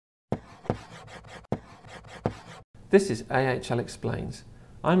This is AHL Explains.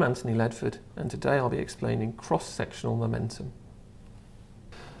 I'm Anthony Ledford, and today I'll be explaining cross-sectional momentum.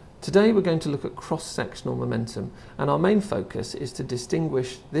 Today we're going to look at cross-sectional momentum, and our main focus is to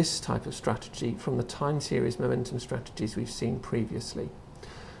distinguish this type of strategy from the time series momentum strategies we've seen previously.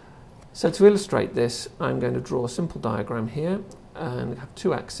 So to illustrate this, I'm going to draw a simple diagram here and have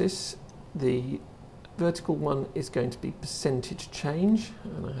two axes. The vertical one is going to be percentage change,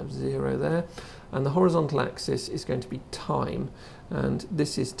 and I have 0 there, and the horizontal axis is going to be time, and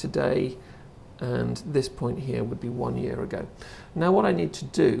this is today, and this point here would be 1 year ago. Now what I need to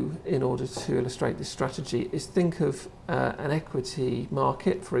do in order to illustrate this strategy is think of an equity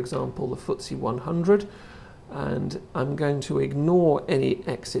market, for example the FTSE 100, and I'm going to ignore any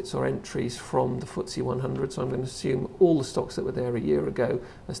exits or entries from the FTSE 100, so I'm going to assume all the stocks that were there a year ago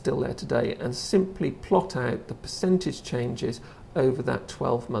are still there today, and simply plot out the percentage changes over that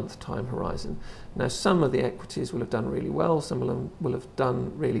 12-month time horizon. Now some of the equities will have done really well, some of them will have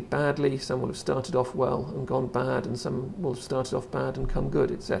done really badly, some will have started off well and gone bad, and some will have started off bad and come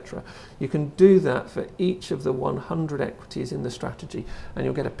good, etc. You can do that for each of the 100 equities in the strategy, and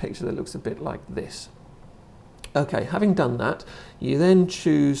you'll get a picture that looks a bit like this. Okay, having done that, you then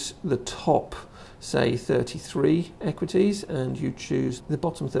choose the top, say 33 equities, and you choose the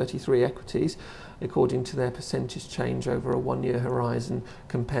bottom 33 equities according to their percentage change over a 1 year horizon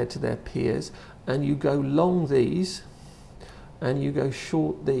compared to their peers, and you go long these and you go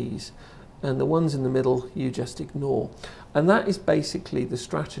short these, and the ones in the middle you just ignore. And that is basically the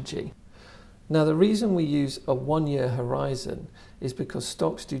strategy. Now the reason we use a 1 year horizon is because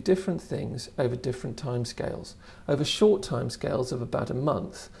stocks do different things over different timescales. Over short timescales of about a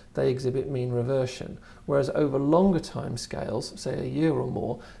month, they exhibit mean reversion, whereas over longer timescales, say a year or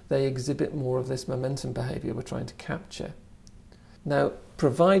more, they exhibit more of this momentum behaviour we're trying to capture. Now,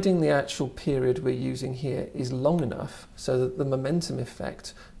 providing the actual period we're using here is long enough so that the momentum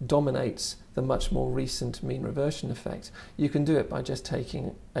effect dominates the much more recent mean reversion effect, you can do it by just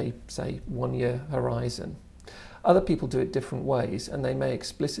taking a, say, 1 year horizon. Other people do it different ways, and they may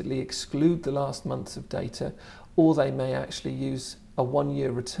explicitly exclude the last months of data, or they may actually use a 1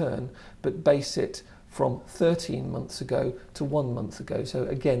 year return but base it from 13 months ago to 1 month ago. So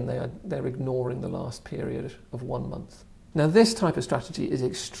again, they're ignoring the last period of 1 month. Now this type of strategy is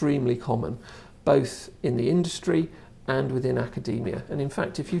extremely common, both in the industry and within academia. And in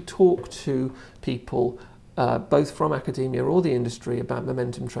fact, if you talk to people both from academia or the industry about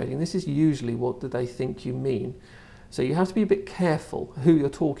momentum trading, this is usually what they think you mean. So you have to be a bit careful who you're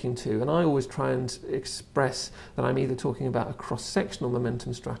talking to, and I always try and express that I'm either talking about a cross-sectional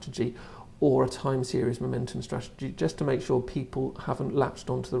momentum strategy or a time series momentum strategy, just to make sure people haven't latched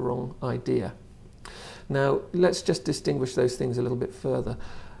onto the wrong idea. Now, let's just distinguish those things a little bit further.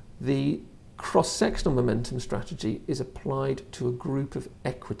 The cross-sectional momentum strategy is applied to a group of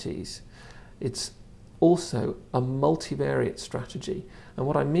equities. It's also a multivariate strategy. And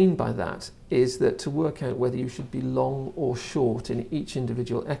what I mean by that is that to work out whether you should be long or short in each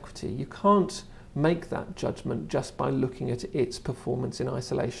individual equity, you can't make that judgment just by looking at its performance in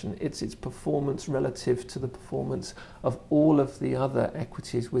isolation. It's its performance relative to the performance of all of the other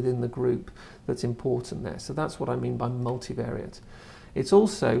equities within the group that's important there. So that's what I mean by multivariate. It's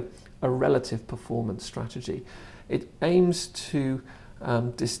also a relative performance strategy. It aims to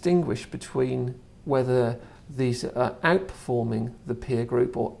distinguish between whether these are outperforming the peer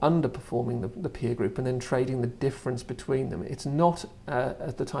group or underperforming the peer group, and then trading the difference between them. It's not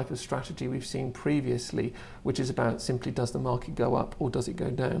the type of strategy we've seen previously, which is about simply does the market go up or does it go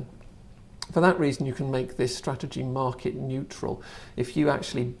down. For that reason, you can make this strategy market neutral. If you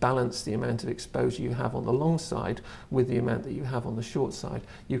actually balance the amount of exposure you have on the long side with the amount that you have on the short side,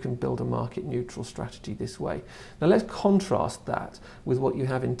 you can build a market neutral strategy this way. Now let's contrast that with what you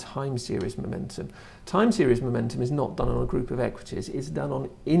have in time series momentum. Time series momentum is not done on a group of equities, it's done on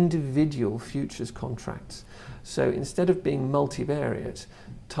individual futures contracts. So instead of being multivariate,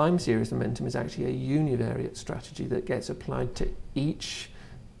 time series momentum is actually a univariate strategy that gets applied to each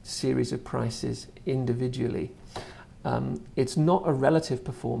series of prices individually. It's not a relative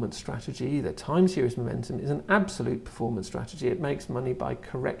performance strategy either. Time series momentum is an absolute performance strategy. It makes money by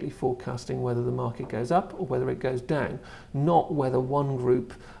correctly forecasting whether the market goes up or whether it goes down, not whether one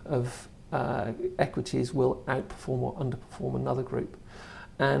group of equities will outperform or underperform another group.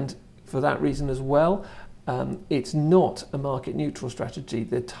 And for that reason as well, it's not a market neutral strategy.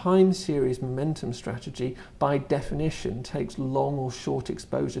 The time series momentum strategy by definition takes long or short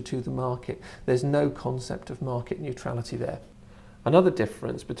exposure to the market. There's no concept of market neutrality there. Another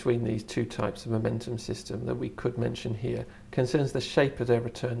difference between these two types of momentum system that we could mention here concerns the shape of their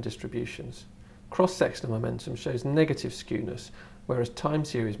return distributions. Cross-sectional momentum shows negative skewness, whereas time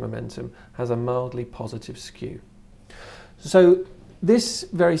series momentum has a mildly positive skew. So this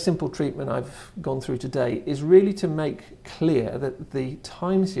very simple treatment I've gone through today is really to make clear that the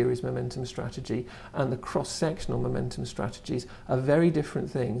time series momentum strategy and the cross-sectional momentum strategies are very different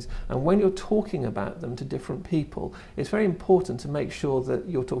things, and when you're talking about them to different people, it's very important to make sure that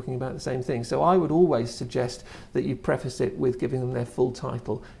you're talking about the same thing. So I would always suggest that you preface it with giving them their full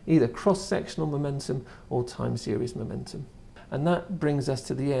title, either cross-sectional momentum or time series momentum. And that brings us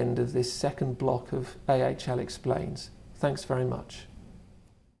to the end of this second block of AHL Explains. Thanks very much.